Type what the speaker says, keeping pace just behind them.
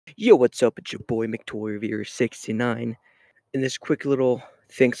Yo, what's up? It's your boy McToy69. In this quick little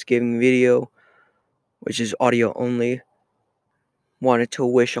Thanksgiving video, which is audio only, wanted to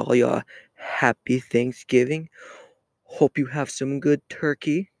wish all y'all happy Thanksgiving. Hope you have some good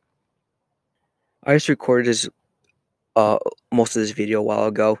turkey. I just recorded uh most of this video a while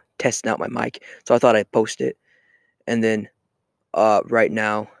ago, testing out my mic, so I thought I'd post it. And then right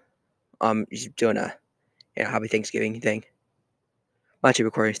now, I'm just doing a happy Thanksgiving thing. I'm actually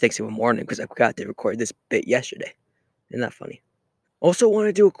recording Thanksgiving morning because I forgot to record this bit yesterday. Isn't that funny? Also, want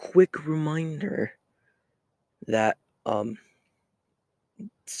to do a quick reminder that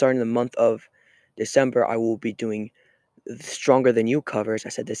starting the month of December, I will be doing Stronger Than You covers. I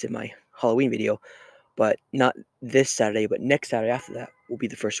said this in my Halloween video, but not this Saturday, but next Saturday after that will be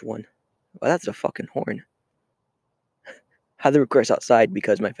the first one. Well, that's a fucking horn. Had to record this outside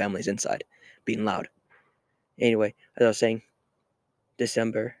because my family's inside, being loud. Anyway, as I was saying,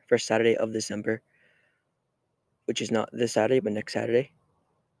 December, first Saturday of December, which is not this Saturday, but next Saturday,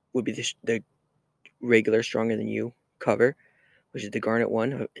 would be the regular Stronger Than You cover, which is the Garnet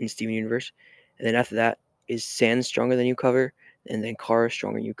one in Steven Universe. And then after that is Sans Stronger Than You cover, and then Kara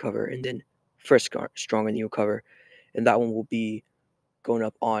Stronger Than You cover, and then First Stronger Than You cover. And that one will be going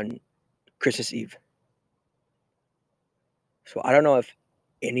up on Christmas Eve. So I don't know if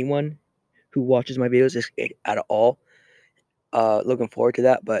anyone who watches my videos is at all looking forward to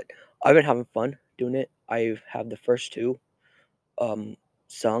that, but I've been having fun doing it. I have the first two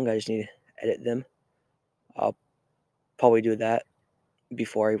sung. I just need to edit them. I'll probably do that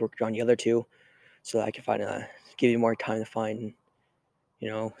before I work on the other two, so that I can give you more time to find,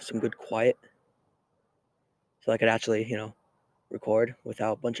 some good quiet, so I could actually, record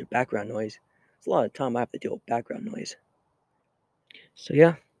without a bunch of background noise. It's a lot of time I have to deal with background noise. So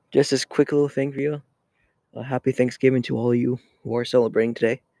yeah, just this quick little thing for you. Happy Thanksgiving to all of you who are celebrating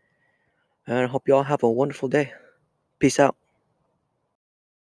today, and I hope you all have a wonderful day. Peace out.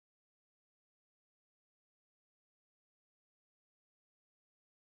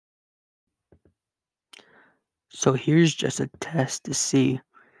 So here's just a test to see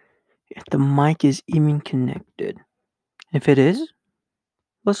if the mic is even connected. If it is,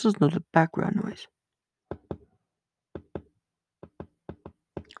 let's listen to the background noise.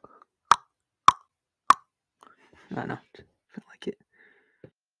 I know, I like it.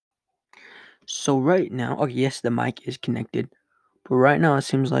 So right now, okay, yes, the mic is connected, but right now it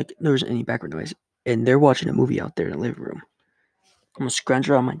seems like there's any background noise, and they're watching a movie out there in the living room. I'm gonna scrounge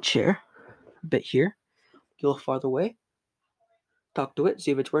around my chair a bit here, get a little farther away, talk to it,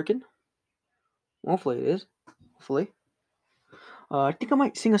 see if it's working. Hopefully it is. Hopefully. I think I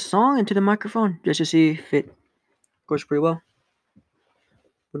might sing a song into the microphone just to see if it goes pretty well.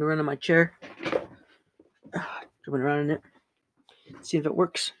 Moving around in my chair, jumping around in it, see if it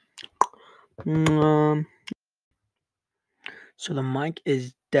works. So the mic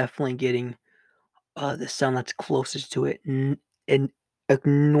is definitely getting the sound that's closest to it and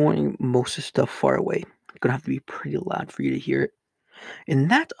ignoring most of the stuff far away. It's gonna have to be pretty loud for you to hear it.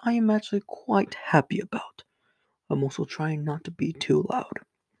 And that I am actually quite happy about. I'm also trying not to be too loud.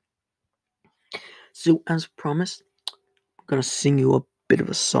 So as promised, I'm gonna sing you a bit of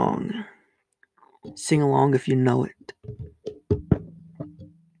a song. Sing along if you know it.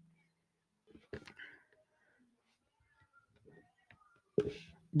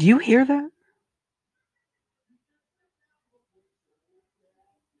 Do you hear that?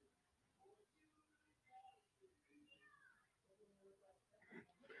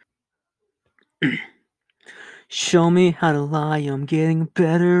 Show me how to lie, I'm getting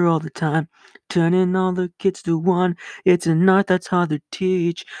better all the time. Turning all the kids to one, it's an art that's hard to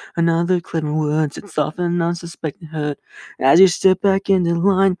teach. Another clever words that soften unsuspecting hurt. As you step back into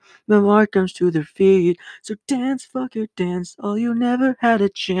line, the heart comes to their feet. So dance, fucker, dance, oh you never had a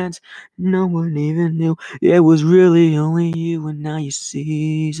chance. No one even knew it was really only you, and now you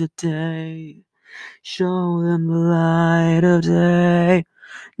seize the day. Show them the light of day.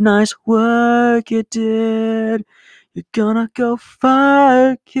 Nice work you did. You're gonna go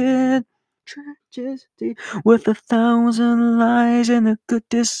far, kid. Tragedy with 1,000 lies and a good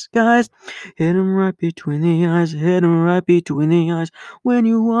disguise. Hit 'em right between the eyes. Hit 'em right between the eyes. When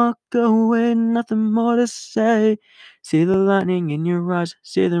you walk away, nothing more to say. See the lightning in your eyes.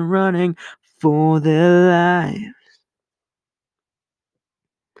 See them running for their life.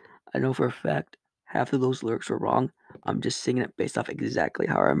 I know for a fact half of those lyrics were wrong. I'm just singing it based off exactly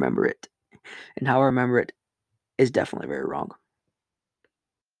how I remember it. And how I remember it is definitely very wrong.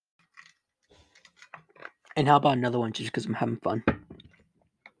 And how about another one just because I'm having fun?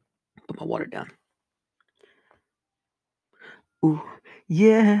 Put my water down. Ooh,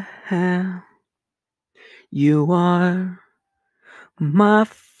 Yeah, you are my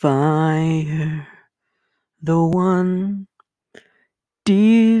fire, the one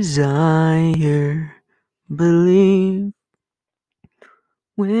desire. Believe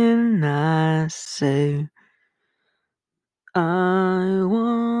when I say I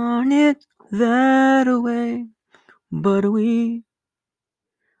want it that way, but we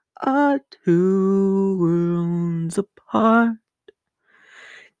are two worlds apart.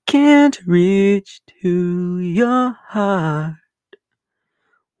 Can't reach to your heart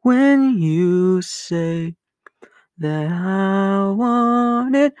when you say that I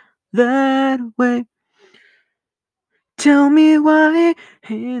want it that way. Tell me why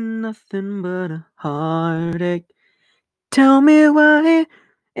ain't nothing but a heartache. Tell me why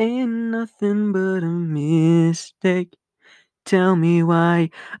ain't nothing but a mistake. Tell me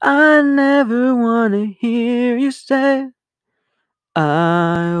why I never wanna hear you say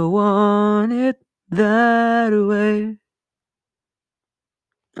I want it that way.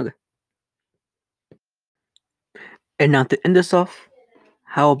 Okay. And now to end this off,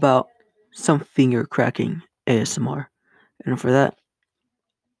 how about some finger cracking ASMR? And for that,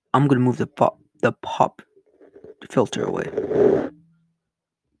 I'm gonna move the pop filter away.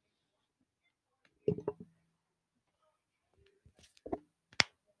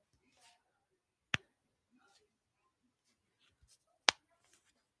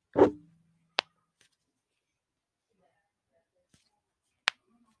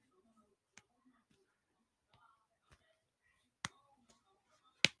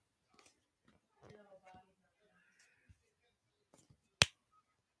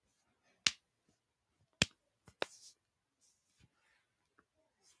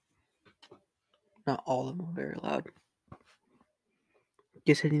 Not all of them are very loud.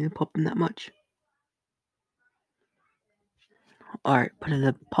 Guess I didn't pop them that much. Alright, putting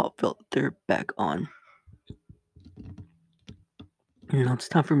the pop filter back on. Now it's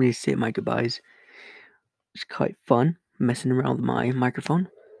time for me to say my goodbyes. It's quite fun messing around with my microphone.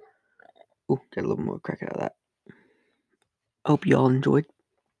 Oh, get a little more crack out of that. Hope you all enjoyed.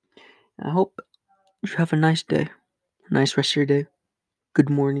 I hope you have a nice day. A nice rest of your day. Good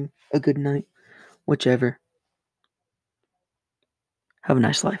morning, a good night, whichever. Have a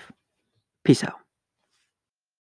nice life. Peace out.